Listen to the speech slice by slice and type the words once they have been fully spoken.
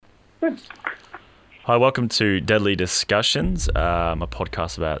Good. Hi, welcome to Deadly Discussions, a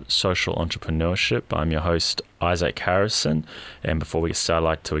podcast about social entrepreneurship. I'm your host, Isaac Harrison, and before we get started, I'd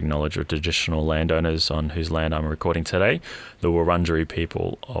like to acknowledge the traditional landowners on whose land I'm recording today, the Wurundjeri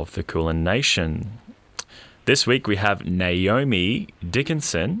people of the Kulin Nation. This week we have Naomi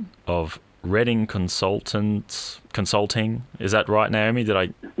Dickinson of Redding Consulting. Is that right, Naomi?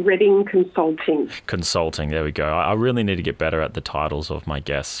 Redding Consulting. Consulting, there we go. I really need to get better at the titles of my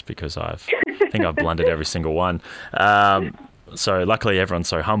guests because I think I've blundered every single one. So luckily everyone's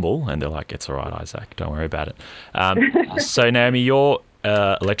so humble and they're like, it's all right, Isaac, don't worry about it. So Naomi, you're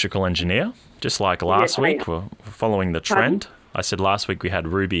an electrical engineer, just like last week. We're following the trend. I said last week we had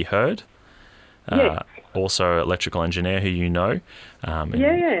Ruby Hurd. Also electrical engineer who you know.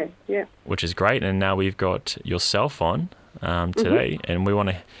 Yeah. Which is great. And now we've got yourself on today, and we want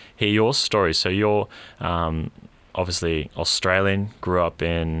to hear your story. So you're obviously Australian, grew up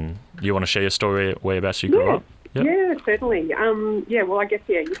in... You want to share your story, whereabouts you grew up? Yep. Yeah, certainly. Well, I guess,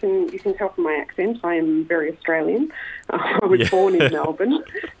 you can tell from my accent, I am very Australian. I was born in Melbourne.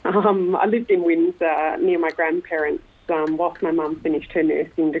 I lived in Windsor near my grandparents whilst my mum finished her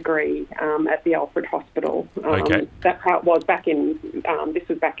nursing degree at the Alfred Hospital. That part was back in, this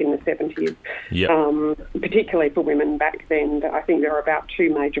was back in the 70s, particularly for women back then. I think there were about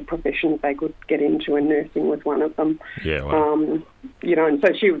two major professions they could get into, and nursing was one of them. Yeah, wow. And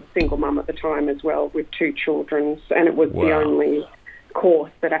so she was a single mum at the time as well with two children, and it was the only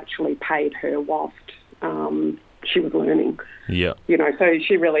course that actually paid her whilst she was learning. Yeah. So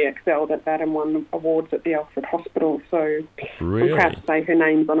she really excelled at that and won awards at the Alfred Hospital. So really? I'm proud to say her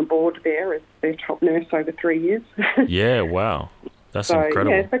name's on a board there as their top nurse over 3 years. Yeah, wow. That's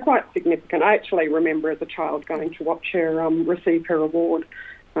incredible. Yeah, so quite significant. I actually remember as a child going to watch her receive her award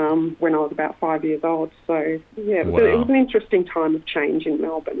when I was about 5 years old. So, it was an interesting time of change in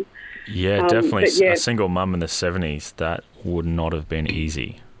Melbourne. Yeah, definitely. A single mum in the 70s, that would not have been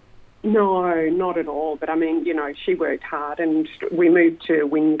easy. No, not at all. But, I mean, she worked hard, and we moved to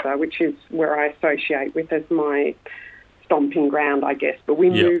Windsor, which is where I associate with as my stomping ground, I guess. But we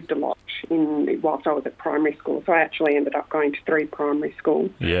moved a lot whilst I was at primary school. So I actually ended up going to 3 primary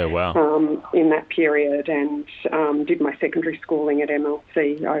schools. Yeah, wow. In that period, and did my secondary schooling at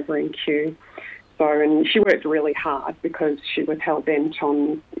MLC over in Kew. And she worked really hard because she was hell-bent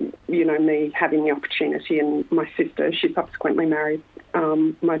on, me having the opportunity, and my sister, she subsequently married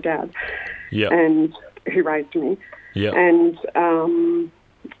my dad, and who raised me. Yeah. And,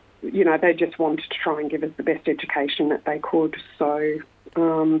 they just wanted to try and give us the best education that they could. So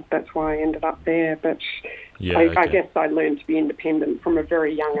that's why I ended up there. But I guess I learned to be independent from a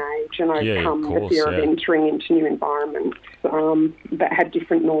very young age, and overcome the fear of entering into new environments that had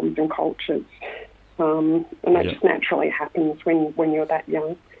different norms and cultures. And that just naturally happens when you're that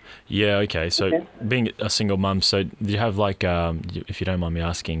young. Yeah, okay. So being a single mum, so do you have if you don't mind me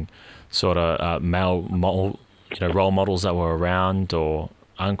asking, sort of role models that were around, or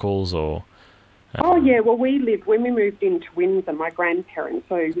uncles, or... Well, when we moved into Windsor, my grandparents,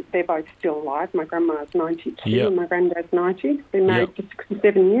 so they're both still alive. My grandma's 92 and my granddad's 90. Been married for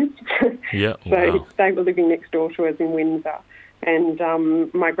 67 years. So they were living next door to us in Windsor. And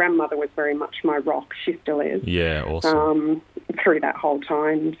my grandmother was very much my rock. She still is. Yeah, awesome. Through that whole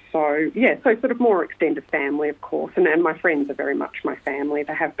time. So sort of more extended family, of course. And my friends are very much my family.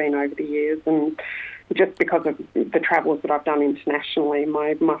 They have been over the years. And just because of the travels that I've done internationally,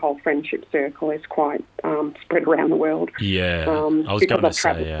 my whole friendship circle is quite spread around the world. Yeah, I was going to say,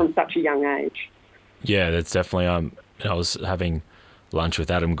 travelled from such a young age. Yeah, that's definitely... I was having lunch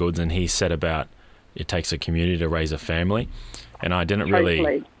with Adam Goods, and he said about it takes a community to raise a family. And I didn't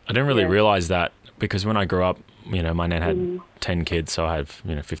really realise that, because when I grew up, my nan had 10 kids, so I had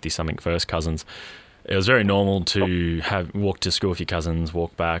 50-something first cousins. It was very normal to walk to school with your cousins,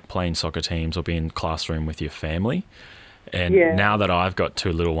 walk back, play in soccer teams, or be in classroom with your family. And now that I've got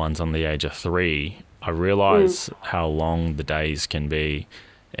 2 little ones on the age of 3, I realise how long the days can be.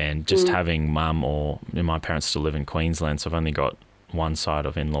 And just having mum, or my parents still live in Queensland, so I've only got one side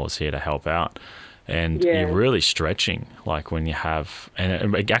of in-laws here to help out. And you're really stretching, when you have...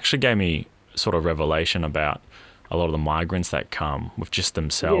 And it actually gave me sort of revelation about a lot of the migrants that come with just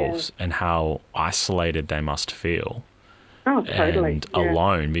themselves and how isolated they must feel. Oh, totally. And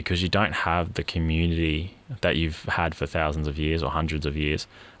alone, because you don't have the community that you've had for thousands of years or hundreds of years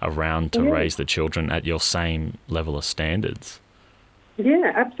around to raise the children at your same level of standards.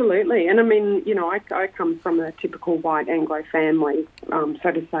 Yeah, absolutely. And I mean, I come from a typical white Anglo family,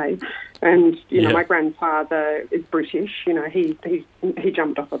 so to say. And, my grandfather is British. He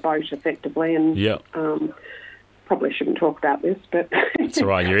jumped off a boat effectively and probably shouldn't talk about this, but it's all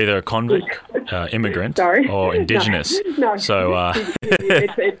right. You're either a convict, immigrant, or Indigenous. No. So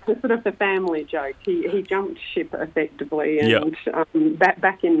it's sort of the family joke. He jumped ship effectively, and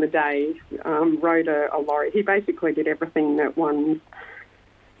back in the day, rode a lorry. He basically did everything that one.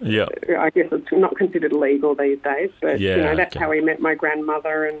 Yeah, I guess it's not considered legal these days, but that's how he met my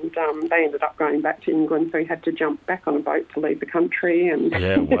grandmother, and they ended up going back to England, so he had to jump back on a boat to leave the country. And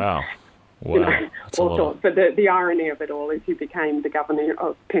wow. Wow, all sorts. But the irony of it all is he became the governor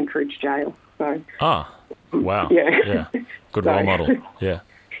of Pentridge Jail. So. Wow. Yeah. Good role model. Yeah.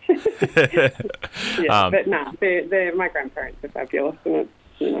 But no, they're my grandparents are fabulous, and it's.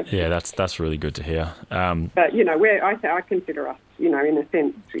 Yeah, that's really good to hear. But I consider us, in a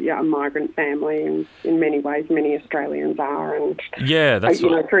sense, a migrant family, and in many ways, many Australians are. And that's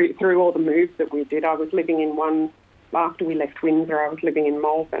through all the moves that we did, I was living in one. After we left Windsor, I was living in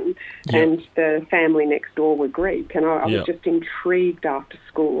Malvern, and the family next door were Greek, and I was just intrigued after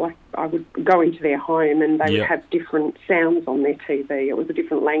school. I would go into their home, and they would have different sounds on their TV. It was a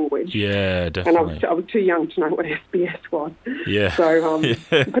different language. Yeah, definitely. And I was too young to know what SBS was. Yeah. So,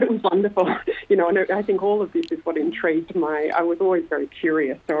 but it was wonderful. And I think all of this is what intrigued I was always very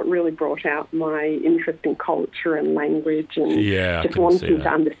curious, so it really brought out my interest in culture and language, and just wanting to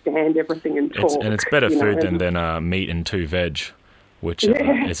understand everything and talk. It's better food than meat and two veg, which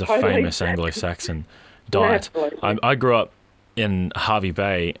is a famous Anglo-Saxon diet. I grew up in Hervey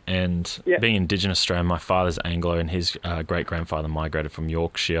Bay, and being Indigenous Australian, my father's Anglo, and his great-grandfather migrated from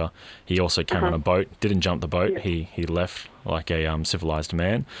Yorkshire. He also came on a boat, didn't jump the boat. He left like a civilised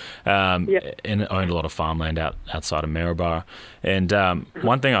man, and owned a lot of farmland outside of Maryborough. And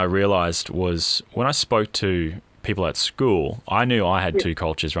one thing I realised was when I spoke to people at school, I knew I had two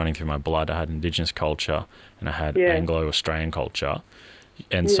cultures running through my blood. I had Indigenous culture and I had Anglo-Australian culture.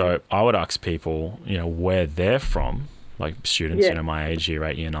 And so I would ask people, where they're from, like students, my age, year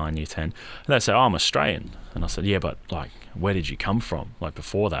 8, year 9, year 10. And they'd say, I'm Australian. And I said, yeah, but where did you come from? Like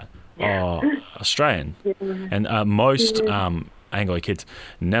before that? Oh, Australian. And most Anglo kids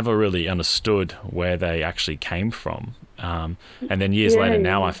never really understood where they actually came from. And then years later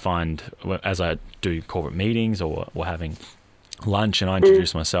now I find, as I do corporate meetings or we're having lunch, and I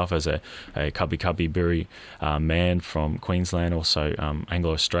introduce myself as a Cubby Biri man from Queensland, also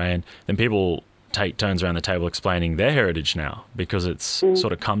Anglo-Australian, then people take turns around the table explaining their heritage now, because it's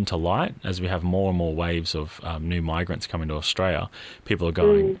sort of come to light as we have more and more waves of new migrants coming to Australia. People are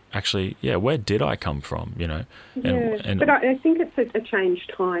going, actually, where did I come from? But I think it's a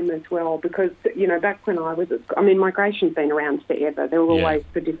changed time as well, because back when I was migration's been around forever. There were always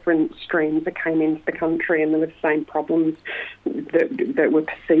the different streams that came into the country, and there were the same problems that were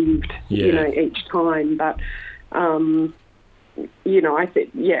perceived each time. But I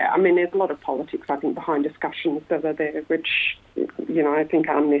think, there's a lot of politics, I think, behind discussions that are there, which, I think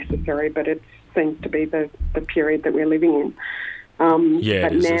are necessary, but it seems to be the period that we're living in. But now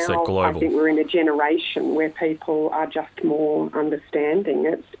it's global. I think we're in a generation where people are just more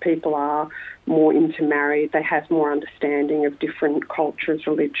understanding. People are more intermarried. They have more understanding of different cultures,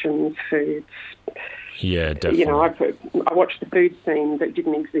 religions, foods. Yeah, definitely. I watched the food scene that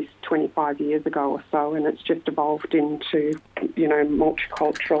didn't exist 25 years ago or so, and it's just evolved into,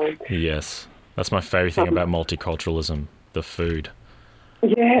 multicultural. Yes. That's my favourite thing about multiculturalism, the food.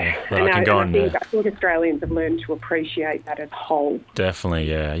 Yeah. I think Australians have learned to appreciate that as a whole.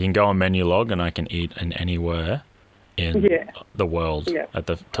 Definitely, yeah. You can go on Menulog and I can eat in anywhere in the world at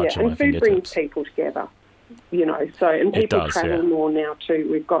the touch of my fingertips. And food brings people together. And people travel more now too.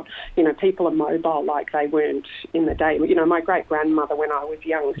 We've got, people are mobile like they weren't in the day. My great-grandmother, when I was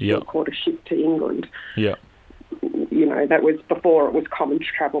young, still caught a ship to England. Yeah. That was before it was common to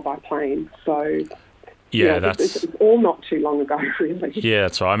travel by plane. So, it's all not too long ago, really. Yeah,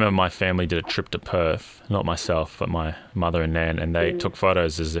 that's right. I remember my family did a trip to Perth, not myself, but my mother and Nan, and they took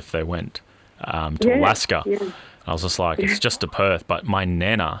photos as if they went to Alaska. Yeah. I was just like, it's just to Perth. But my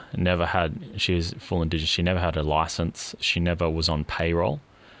Nana she was full Indigenous. She never had a license. She never was on payroll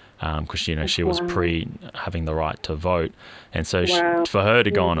because, she was having the right to vote. And so for her to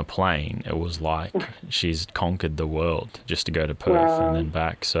go on a plane, it was like she's conquered the world just to go to Perth and then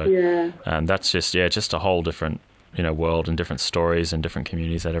back. So that's just a whole different, world and different stories and different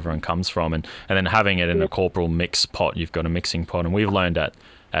communities that everyone comes from. And then having it in a corporal mix pot, you've got a mixing pot. And we've learned at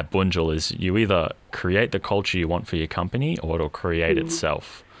Bunjil is you either create the culture you want for your company or it'll create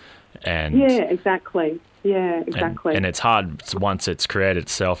itself. And exactly. Yeah, exactly. And it's hard once it's created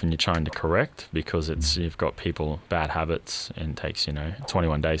itself and you're trying to correct, because you've got people, bad habits, and it takes,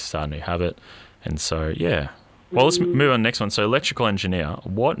 21 days to start a new habit. And so, Well, let's move on to the next one. So electrical engineer,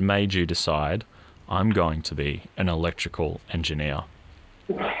 what made you decide I'm going to be an electrical engineer?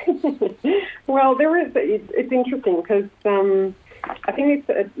 Well, it's interesting because I think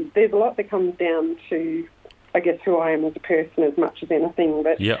there's a lot that comes down to, I guess, who I am as a person as much as anything.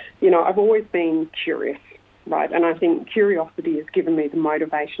 But, I've always been curious, right? And I think curiosity has given me the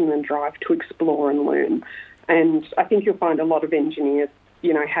motivation and drive to explore and learn. And I think you'll find a lot of engineers,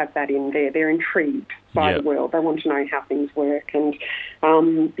 have that in there. They're intrigued by the world. They want to know how things work. And,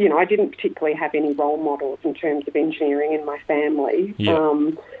 I didn't particularly have any role models in terms of engineering in my family.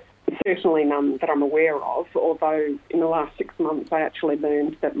 Certainly none that I'm aware of, although in the last 6 months I actually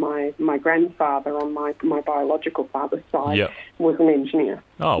learned that my grandfather on my biological father's side was an engineer.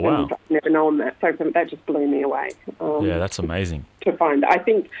 Oh, wow. And I've never known that, so that just blew me away. That's amazing. To find. I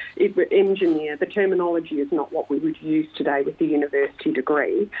think engineer, the terminology is not what we would use today with the university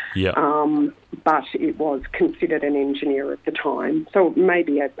degree, but it was considered an engineer at the time. So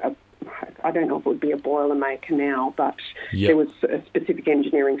maybe I don't know if it would be a Boilermaker now, but there was a specific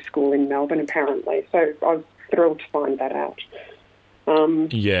engineering school in Melbourne, apparently. So I was thrilled to find that out.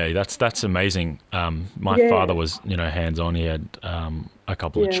 That's amazing. My father was, hands-on. He had a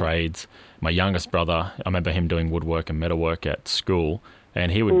couple of trades. My youngest brother, I remember him doing woodwork and metalwork at school,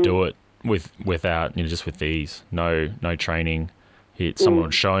 and he would do it without, just with ease. No training. Someone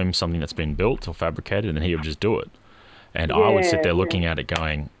would show him something that's been built or fabricated, and then he would just do it. And I would sit there looking at it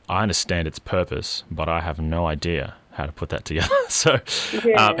going, I understand its purpose, but I have no idea how to put that together.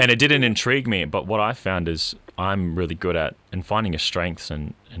 And it didn't intrigue me. But what I found is I'm really good at, and finding your strengths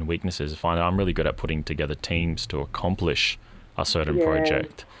and weaknesses, I'm really good at putting together teams to accomplish a certain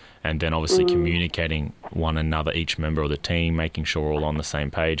project. And then obviously communicating one another, each member of the team, making sure we're all on the same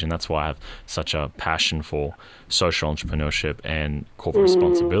page. And that's why I have such a passion for social entrepreneurship and corporate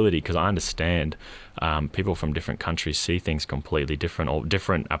responsibility, because I understand people from different countries see things completely different, or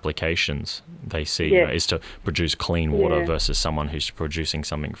different applications they see is to produce clean water versus someone who's producing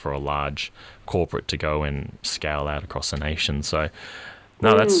something for a large corporate to go and scale out across the nation. So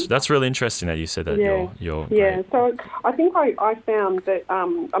no, that's really interesting that you said that you're great. So I think I found that,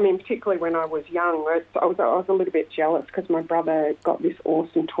 particularly when I was young, I was a little bit jealous because my brother got this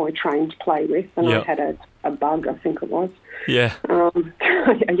awesome toy train to play with, and I had a bug, I think it was. Yeah.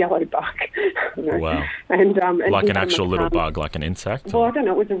 A yellow bug. Wow. And like an actual little bug, like an insect? Well, I don't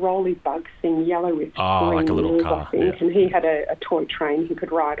know. It was a rolly bug thing, yellow with green like a little wheels, car. I think. Yeah. And he had a toy train he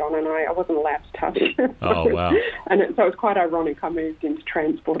could ride on, and I wasn't allowed to touch it. Oh, wow. And so it was quite ironic. I moved into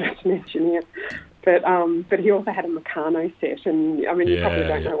transport as an engineer. But he also had a Meccano set, and you probably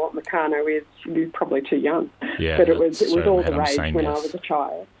don't know what Meccano is. You're probably too young. Yeah, but it was all the rage when I was a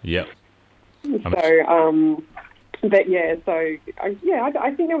child. Yep. I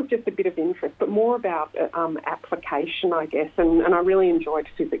think there was just a bit of interest, but more about application, I guess, and I really enjoyed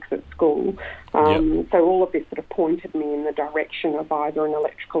physics at school. So all of this sort of pointed me in the direction of either an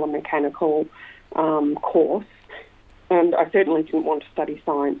electrical or mechanical course. And I certainly didn't want to study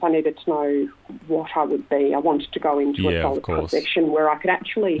science. I needed to know what I would be. I wanted to go into a solid profession where I could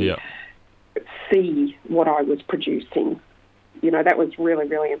actually see what I was producing. That was really,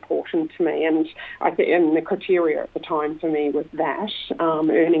 really important to me. And and the criteria at the time for me was that,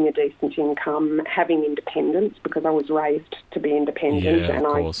 earning a decent income, having independence, because I was raised to be independent, and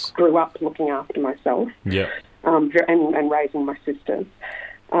I grew up looking after myself, and raising my sisters.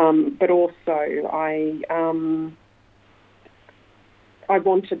 But also I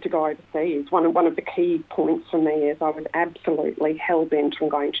wanted to go overseas. One of the key points for me is I was absolutely hell-bent on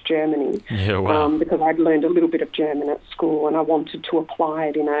going to Germany because I'd learned a little bit of German at school, and I wanted to apply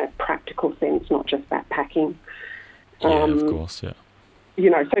it in a practical sense, not just backpacking. Of course, yeah.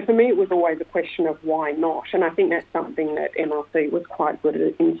 So for me it was always a question of why not, and I think that's something that MLC was quite good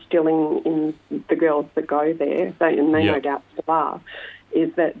at instilling in the girls that go there, they no doubt still are,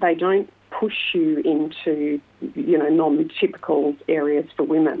 is that they don't push you into, non-typical areas for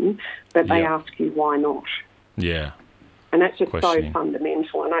women, but they ask you why not. Yeah. And that's just so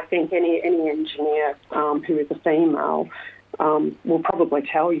fundamental. And I think any engineer who is a female will probably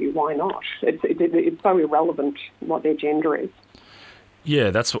tell you why not. It's so irrelevant what their gender is.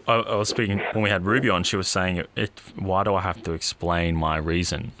 Yeah, that's what I was speaking when we had Ruby on. She was saying, why do I have to explain my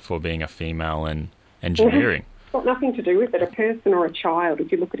reason for being a female in engineering? It's got nothing to do with it. A person or a child,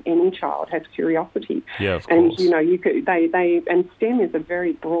 if you look at any child, has curiosity. Yeah, of course. And and STEM is a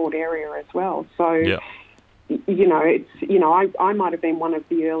very broad area as well. So, I might have been one of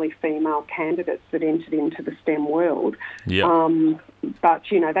the early female candidates that entered into the STEM world. Yeah. But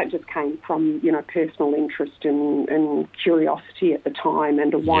that just came from personal interest and curiosity at the time,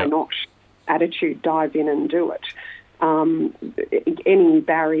 and a why not attitude, dive in and do it. any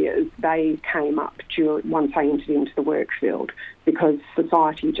barriers, they came up once I entered into the work field, because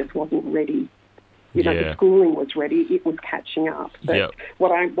society just wasn't ready. The schooling was ready; it was catching up. But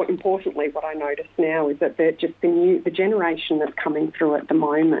what I notice now is that the generation that's coming through at the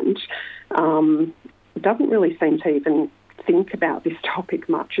moment doesn't really seem to even think about this topic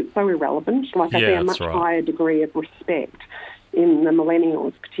much. It's so irrelevant. I see a much higher degree of respect in the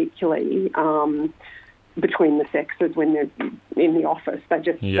millennials, particularly between the sexes when they're in the office.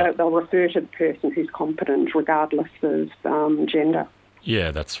 They'll refer to the person who's competent, regardless of gender.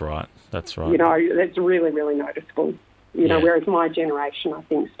 Yeah, that's right. That's right. That's really, really noticeable. Whereas my generation, I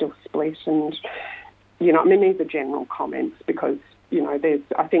think, still split. And, these are general comments because, I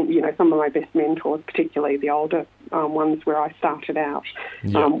think, some of my best mentors, particularly the older ones where I started out,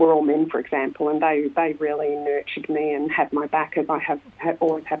 were all men, for example, and they really nurtured me and had my back, as I have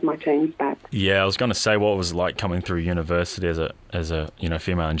always had my team's back. Yeah, I was going to say, what was it like coming through university as a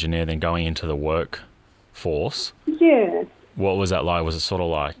female engineer, then going into the workforce? Yeah. What was that like? Was it sort of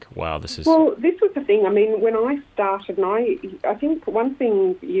like, wow, this is... Well, this was the thing. I mean, when I started, and I think one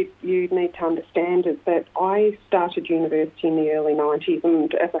thing you need to understand is that I started university in the early 90s,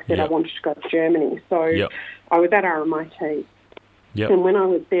 and as I said, I wanted to go to Germany. So I was at RMIT. And when I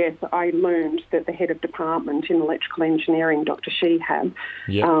was there, I learned that the head of department in electrical engineering, Dr. Shehab,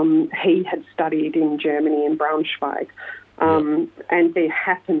 he had studied in Germany, in Braunschweig. And there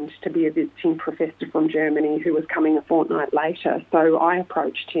happened to be a visiting professor from Germany who was coming a fortnight later. So I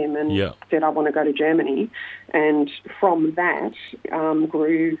approached him and said, I want to go to Germany. And from that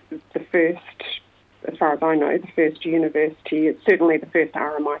grew the first, as far as I know, the first university, it's certainly the first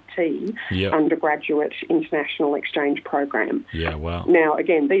RMIT undergraduate international exchange program. Yeah, wow. Now,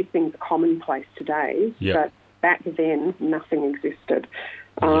 again, these things are commonplace today, but back then nothing existed.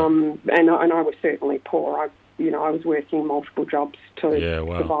 And I was certainly poor. I was working multiple jobs to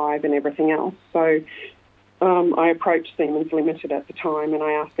survive and everything else. So I approached Siemens Limited at the time and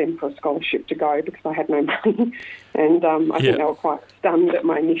I asked them for a scholarship to go because I had no money. And I think they were quite stunned at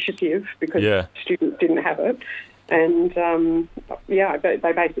my initiative because students didn't have it. And,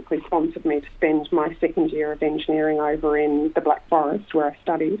 they basically sponsored me to spend my second year of engineering over in the Black Forest where I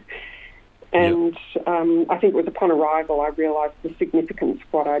studied. And I think it was upon arrival I realised the significance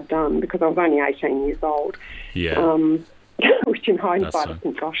of what I'd done because I was only 18 years old. Which in hindsight I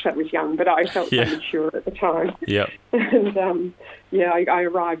think, gosh, that was young, but I felt so mature at the time. And I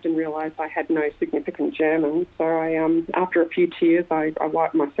arrived and realised I had no significant German. So I, after a few tears, I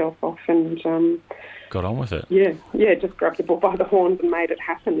wiped myself off and... got on with it. Just grabbed the bull by the horns and made it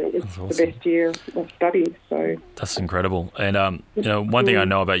happen. It was the best year of study. So that's incredible. And one thing I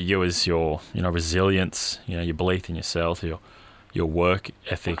know about you is your resilience. Your belief in yourself, your work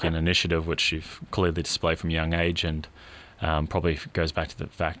ethic and initiative, which you've clearly displayed from a young age, and probably goes back to the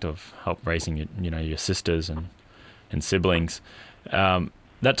fact of help raising your sisters and siblings.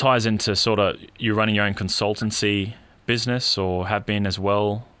 That ties into sort of you running your own consultancy business, or have been as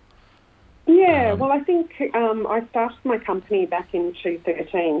well. Yeah, well, I think I started my company back in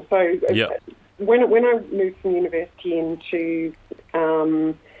 2013. So when I moved from university into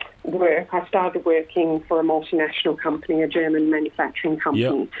work, I started working for a multinational company, a German manufacturing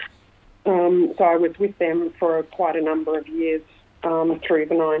company. So I was with them for quite a number of years through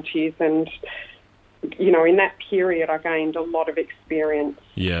the 90s. And, in that period, I gained a lot of experience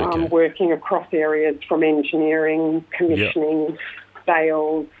working across areas from engineering, commissioning,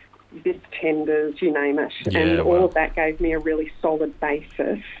 sales, bid tenders, you name it. All of that gave me a really solid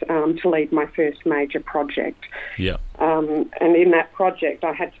basis to lead my first major project. And in that project,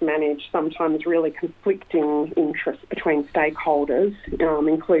 I had to manage sometimes really conflicting interests between stakeholders,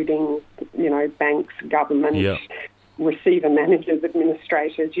 including, banks, government, receiver managers,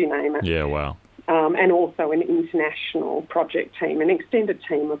 administrators, you name it. And also an international project team, an extended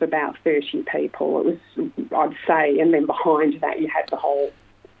team of about 30 people, it was, I'd say, and then behind that you had the whole,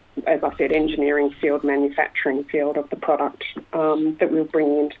 as I said, engineering field, manufacturing field of the product that we were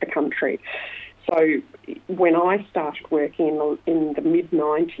bringing into the country. So when I started working in the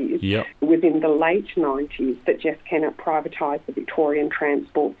mid-90s, it was in the late 90s that Jeff Kennett privatised the Victorian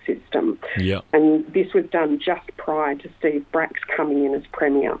transport system. And this was done just prior to Steve Bracks coming in as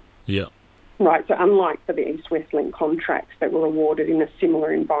Premier. Right, so unlike for the East West Link contracts that were awarded in a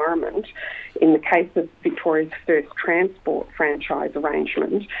similar environment, in the case of Victoria's first transport franchise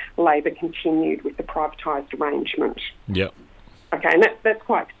arrangement, Labor continued with the privatised arrangement. Okay, and that's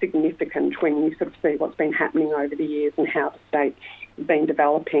quite significant when you sort of see what's been happening over the years and how the state's been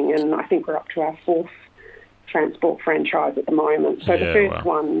developing. And I think we're up to our transport franchise at the moment. So the first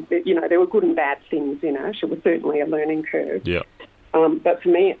one, there were good and bad things in it. It was certainly a learning curve. Yeah. But for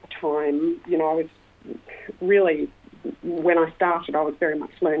me at the time, I was really, when I started, I was very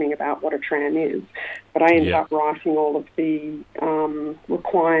much learning about what a tram is. But I ended up writing all of the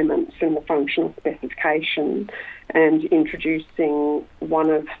requirements and the functional specification and introducing one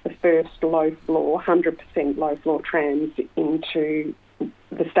of the first low-floor, 100% low-floor trams into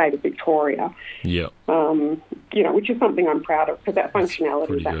the state of Victoria. Yeah. Which is something I'm proud of, because that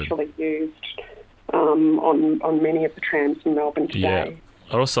functionality is actually used on many of the trams in Melbourne today.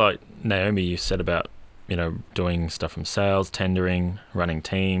 Yeah. Also, like Naomi, you said about, doing stuff from sales, tendering, running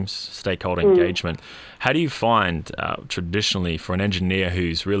teams, stakeholder engagement. How do you find traditionally for an engineer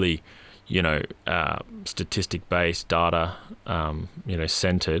who's really, statistic-based, data,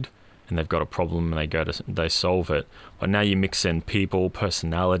 centered, and they've got a problem and they solve it, but now you mix in people,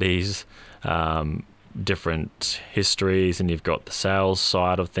 personalities, different histories, and you've got the sales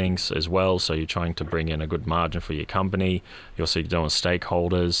side of things as well, so you're trying to bring in a good margin for your company. You're also dealing with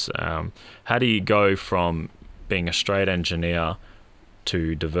stakeholders. How do you go from being a straight engineer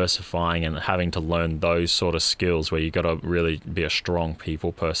to diversifying and having to learn those sort of skills where you've got to really be a strong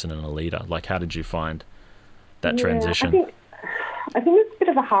people person and a leader? Like, how did you find that transition? I think it's a bit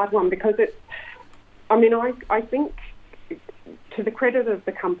of a hard one, because I think, to the credit of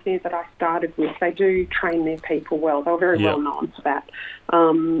the company that I started with, they do train their people well. They were very well known for that.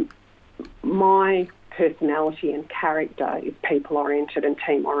 My personality and character is people-oriented and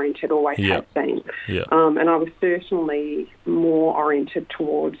team-oriented, always has been. Yeah. And I was certainly more oriented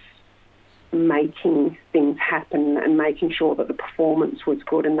towards making things happen and making sure that the performance was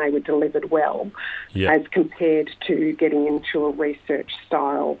good and they were delivered well, as compared to getting into a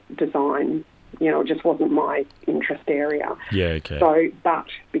research-style design. It just wasn't my interest area. Yeah, okay. So, but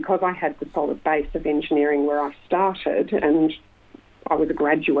because I had the solid base of engineering where I started, and I was a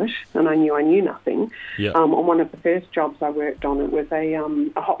graduate and I knew nothing, on one of the first jobs I worked on, it was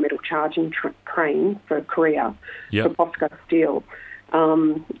a hot metal charging crane for Korea, for POSCO Steel.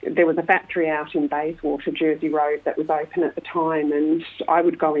 There was a factory out in Bayswater, Jersey Road, that was open at the time, and I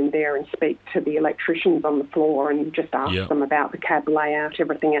would go in there and speak to the electricians on the floor and just ask them about the cab layout,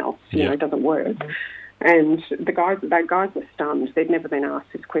 everything else, it doesn't work. And the guys were stunned. They'd never been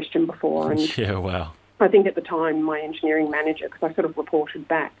asked this question before. And wow. I think at the time my engineering manager, because I sort of reported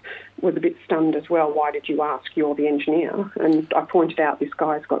back, was a bit stunned as well. Why did you ask? You're the engineer. And I pointed out this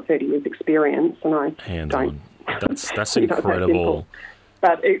guy's got 30 years experience, and I don't... That's incredible.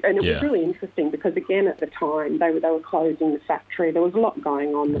 But it was really interesting, because again at the time they were closing the factory. There was a lot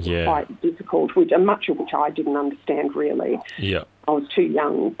going on that was quite difficult, much of which I didn't understand really. Yeah, I was too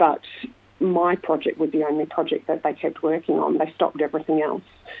young, but my project was the only project that they kept working on. They stopped everything else,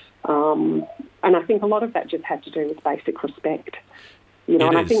 and I think a lot of that just had to do with basic respect.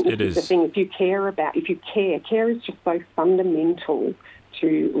 I think this is the thing. If you care, care is just so fundamental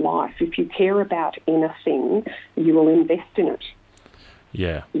to life. If you care about anything, you will invest in it.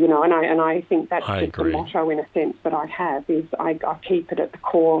 Yeah. And I think that's just the motto, in a sense, that I have, is I keep it at the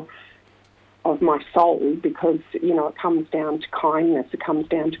core of my soul, because, it comes down to kindness, it comes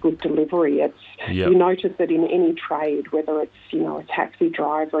down to good delivery. You notice that in any trade, whether it's, a taxi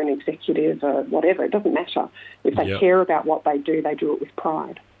driver, an executive, or whatever, it doesn't matter. If they care about what they do it with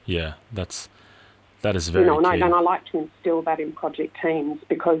pride. Yeah, that is very key. And I like to instill that in project teams,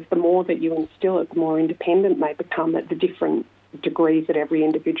 because the more that you instill it, the more independent they become at the different degrees that every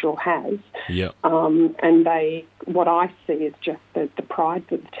individual has. And what I see is just the pride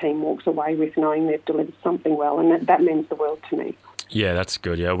that the team walks away with, knowing they've delivered something well, and that means the world to me. Yeah, that's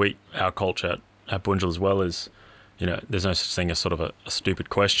good. Yeah, our culture at Boonjel as well is, there's no such thing as sort of a stupid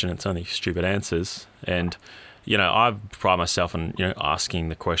question. It's only stupid answers. And I pride myself on, asking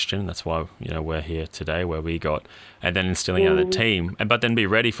the question. That's why, we're here today, where we got, and then instilling out the team, but then be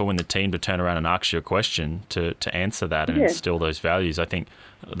ready for when the team to turn around and ask you a question to answer that and instill those values. I think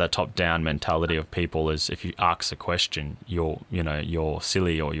the top-down mentality of people is, if you ask a question, you're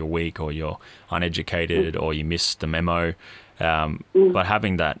silly, or you're weak, or you're uneducated, or you missed the memo. But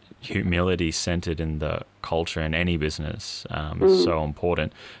having that humility centered in the culture in any business is so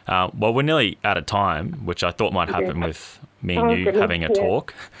important. Well, we're nearly out of time, which I thought might happen with me and you having a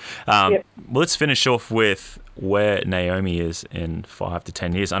talk. Well, let's finish off with where Naomi is in 5 to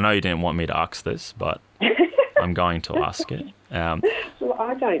 10 years. I know you didn't want me to ask this, but I'm going to ask it. Well,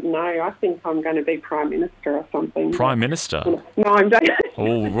 I don't know. I think I'm going to be Prime Minister or something. Prime Minister? No, I'm not.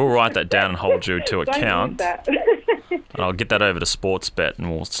 We'll write that down and hold you to account. Don't use that. I'll get that over to Sportsbet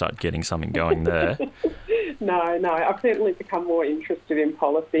and we'll start getting something going there. No. I've certainly become more interested in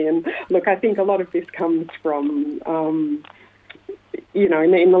policy. And look, I think a lot of this comes from, in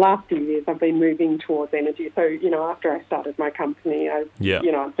the last few years, I've been moving towards energy. So, after I started my company, I've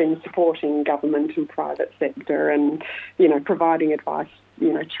been supporting government and private sector and, providing advice,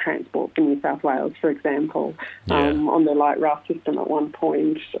 to Transport for New South Wales, for example, on the light rail system at one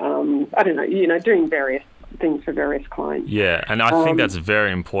point. Doing various things for various clients. Yeah, and I think that's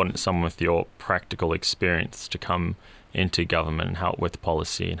very important, someone with your practical experience to come into government and help with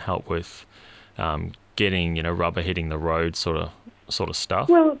policy and help with getting, rubber hitting the road sort of stuff.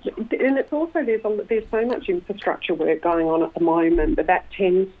 Well, and it's also there's so much infrastructure work going on at the moment that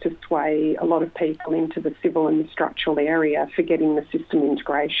tends to sway a lot of people into the civil and the structural area, forgetting the system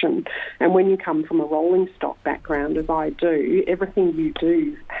integration. And when you come from a rolling stock background, as I do, everything you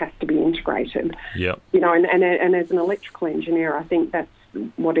do has to be integrated. Yep. And as an electrical engineer, I think that's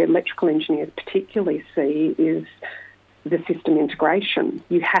what electrical engineers particularly see is the system integration.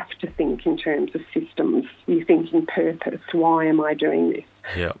 You have to think in terms of systems. You think in purpose. Why am I doing this?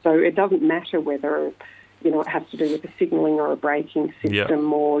 Yep. So it doesn't matter whether, it has to do with a signalling or a braking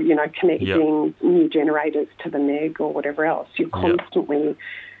system or, connecting new generators to the NEG or whatever else. You're constantly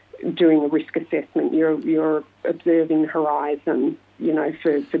doing a risk assessment. You're observing the horizon,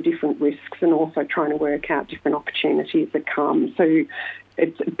 for different risks and also trying to work out different opportunities that come. So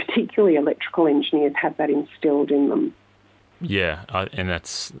it's particularly electrical engineers have that instilled in them. Yeah, and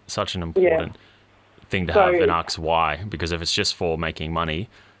that's such an important thing to have and ask why, because if it's just for making money,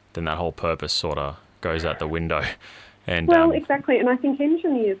 then that whole purpose sort of goes out the window. And exactly. And I think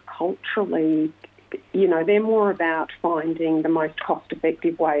engineers culturally, they're more about finding the most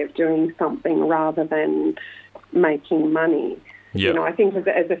cost-effective way of doing something rather than making money. Yep. I think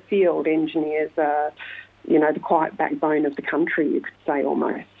as a field, engineers are, the quiet backbone of the country, you could say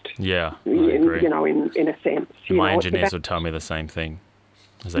almost. Yeah, I agree. In a sense. My engineers would tell me the same thing,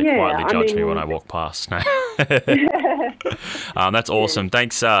 as they quietly judge me when I walk past. That's awesome.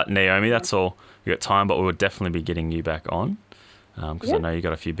 Thanks, Naomi. That's all we got time, but we'll definitely be getting you back on. Because I know you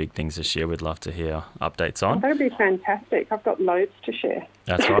got a few big things this year we'd love to hear updates on. That'd be fantastic. I've got loads to share.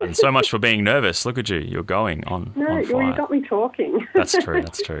 That's right. And so much for being nervous. Look at you. You're going on fire. Well, you got me talking. That's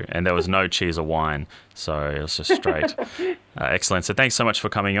true. And there was no cheese or wine, so it was just straight. Excellent. So thanks so much for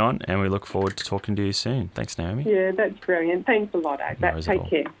coming on, and we look forward to talking to you soon. Thanks, Naomi. Yeah, that's brilliant. Thanks a lot, Take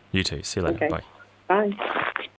care. You too. See you later. Okay. Bye. Bye.